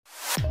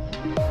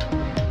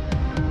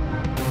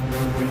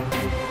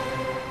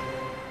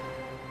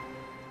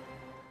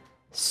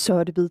Så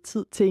er det blevet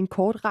tid til en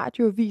kort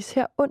radioavis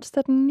her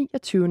onsdag den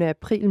 29.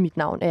 april. Mit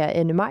navn er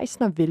Anne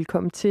Meisner.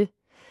 Velkommen til.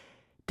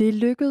 Det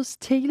lykkedes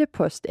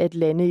Telepost at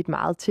lande et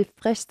meget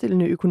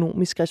tilfredsstillende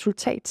økonomisk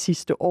resultat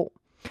sidste år.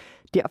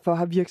 Derfor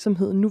har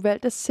virksomheden nu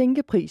valgt at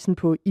sænke prisen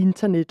på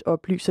internet,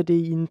 oplyser det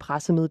i en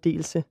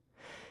pressemeddelelse.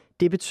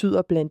 Det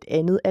betyder blandt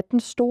andet, at den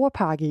store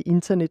pakke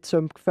internet,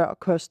 som før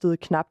kostede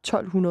knap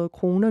 1.200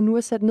 kroner, nu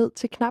er sat ned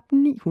til knap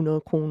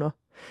 900 kroner.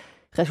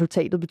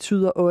 Resultatet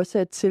betyder også,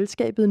 at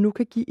selskabet nu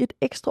kan give et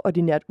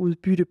ekstraordinært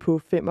udbytte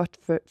på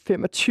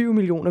 25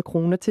 millioner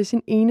kroner til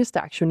sin eneste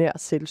aktionær,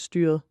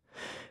 Selvstyret.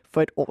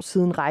 For et år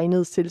siden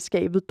regnede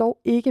selskabet dog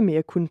ikke med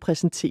at kunne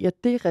præsentere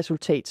det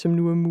resultat, som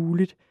nu er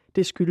muligt.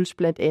 Det skyldes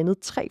blandt andet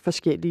 3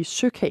 forskellige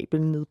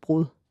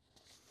søkabelnedbrud.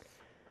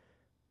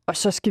 Og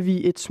så skal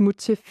vi et smut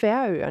til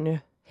Færøerne.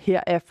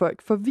 Her er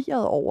folk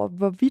forvirret over,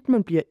 hvorvidt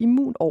man bliver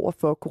immun over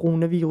for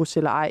coronavirus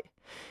eller ej.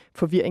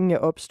 Forvirringen er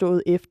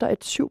opstået efter,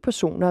 at 7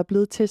 personer er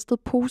blevet testet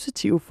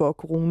positive for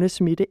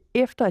coronasmitte,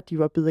 efter at de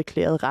var blevet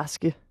erklæret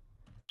raske.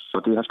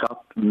 Så det har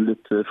skabt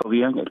lidt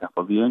forvirring.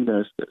 Der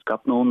har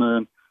skabt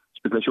nogle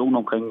spekulationer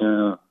omkring,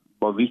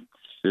 hvorvidt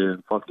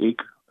folk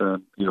ikke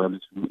bliver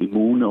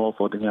immune over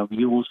for det her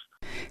virus.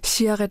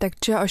 Siger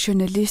redaktør og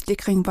journalist i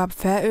Kringvarp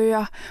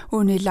Færøer,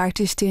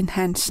 Nunaata Sten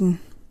Hansen.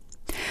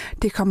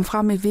 Det kom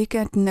frem i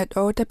weekenden, at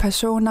 8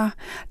 personer,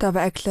 der var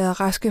erklæret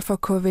raske for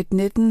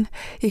covid-19,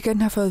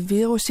 igen har fået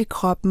virus i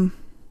kroppen.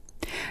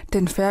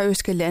 Den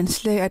færøske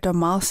landslæge er dog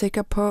meget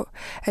sikker på,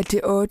 at de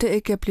 8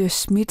 ikke er blevet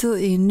smittet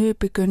i en ny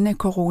begyndende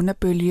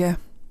coronabølge.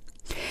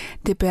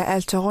 Det bærer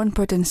altså rundt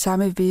på den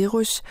samme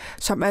virus,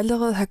 som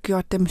allerede har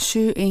gjort dem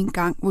syge en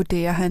gang,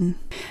 vurderer han.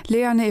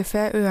 Lægerne i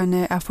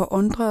Færøerne er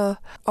forundrede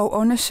og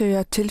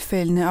undersøger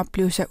tilfældene,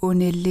 oplyser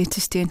Nunaata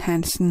Sten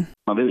Hansen.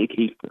 Man ved ikke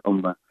helt,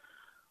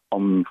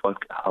 om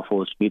folk har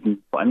fået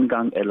smitten for anden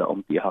gang, eller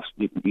om de har haft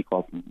smitten i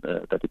kroppen,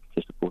 da det blev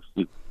testet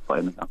positivt for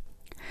anden gang.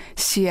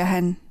 Siger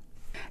han.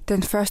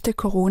 Den første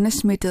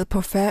coronasmittede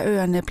på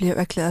Færøerne blev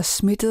erklæret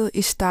smittet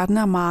i starten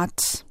af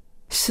marts.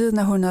 Siden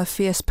af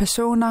 180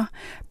 personer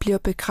blev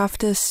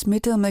bekræftet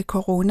smittet med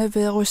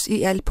coronavirus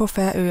i alt på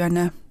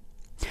Færøerne.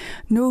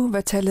 Nu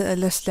var tallet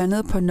ellers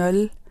landet på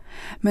 0,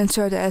 men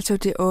så er det altså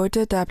de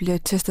 8, der bliver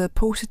testet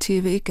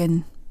positive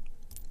igen.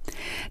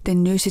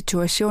 Den nye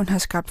situation har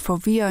skabt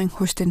forvirring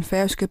hos den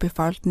færøske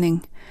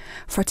befolkning,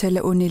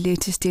 fortæller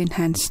Nunaata Sten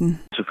Hansen.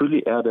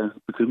 Selvfølgelig er der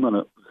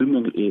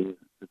bekymring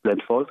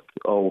blandt folk,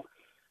 og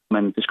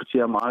man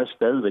diskuterer meget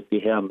stadigvæk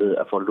det her med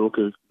at få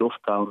lukket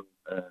lufthavnen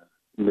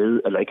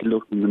ned, eller ikke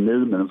lukket den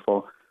ned, men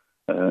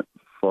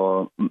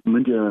for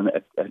myndighederne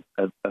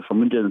at få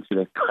myndighederne til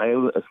at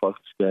kræve, at folk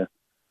skal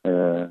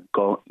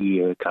gå i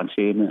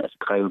karantæne, altså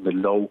kræve med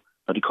lov,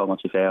 når de kommer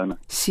til Færøerne.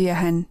 Siger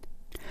han.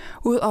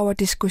 Udover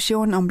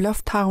diskussionen om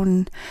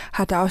lufthavnen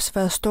har der også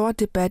været stor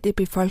debat i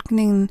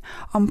befolkningen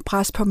om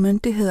pres på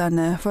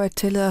myndighederne for at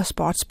tillade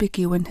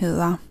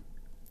sportsbegivenheder.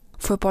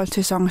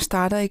 Fodboldsæsonen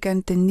starter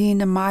igen den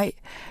 9. maj,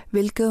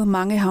 hvilket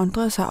mange har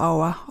undret sig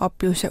over,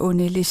 oplyser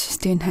Nunaata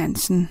Sten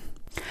Hansen.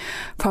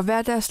 For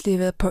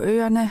hverdagslivet på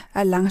øerne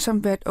er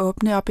langsomt ved at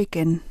åbne op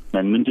igen.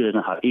 Men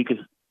myndighederne har ikke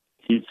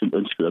hidtil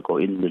ønsket at gå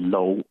ind med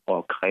lov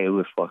og kræve,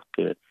 at folk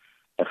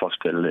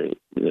skal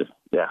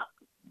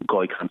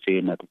gå i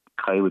karantæne, at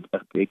kræve,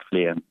 at det ikke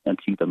flere end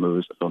 10, der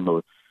mødes og sådan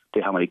noget.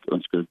 Det har man ikke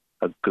ønsket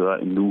at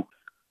gøre endnu.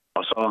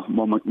 Og så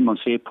må man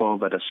se på,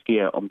 hvad der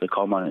sker, om der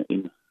kommer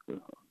en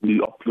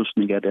ny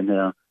opblusning af den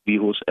her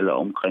virus, eller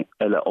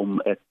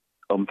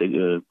om det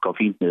går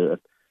fint med,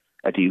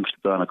 at de yngste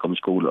børn er kommet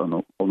i skole,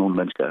 og nogle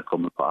mennesker er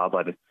kommet på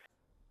arbejde.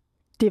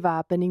 Det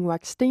var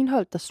Beningwak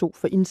Stenholt, der stod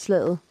for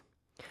indslaget.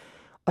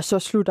 Og så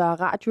slutter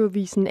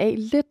Radioavisen af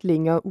lidt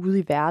længere ude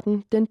i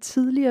verden. Den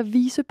tidligere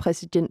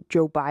vicepræsident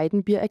Joe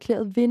Biden bliver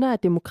erklæret vinder af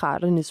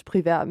demokraternes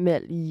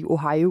primærvalg i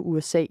Ohio,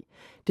 USA.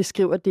 Det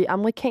skriver det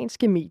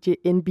amerikanske medie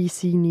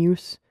NBC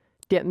News.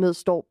 Dermed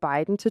står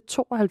Biden til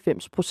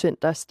 92%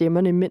 af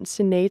stemmerne, mens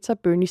senator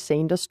Bernie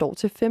Sanders står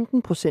til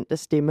 15% af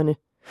stemmerne.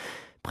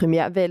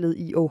 Primærvalget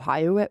i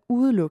Ohio er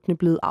udelukkende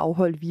blevet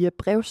afholdt via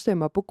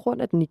brevstemmer på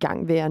grund af den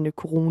igangværende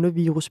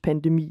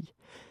coronaviruspandemi.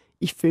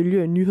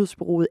 Ifølge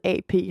nyhedsbureauet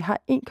AP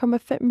har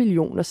 1,5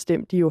 millioner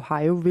stemt i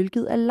Ohio,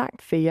 hvilket er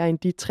langt færre end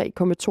de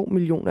 3,2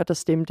 millioner, der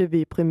stemte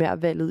ved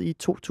primærvalget i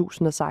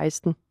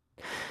 2016.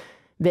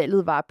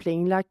 Valget var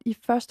planlagt i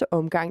første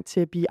omgang til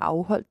at blive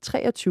afholdt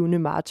 23.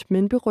 marts,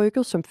 men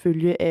berykket som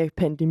følge af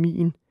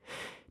pandemien.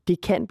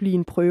 Det kan blive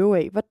en prøve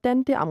af,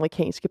 hvordan det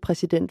amerikanske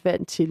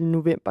præsidentvalg til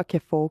november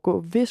kan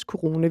foregå, hvis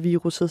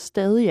coronaviruset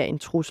stadig er en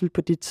trussel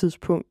på det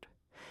tidspunkt.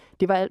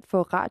 Det var alt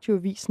for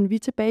Radioavisen. Vi er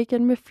tilbage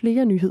igen med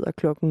flere nyheder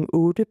klokken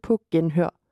 8 på Genhør.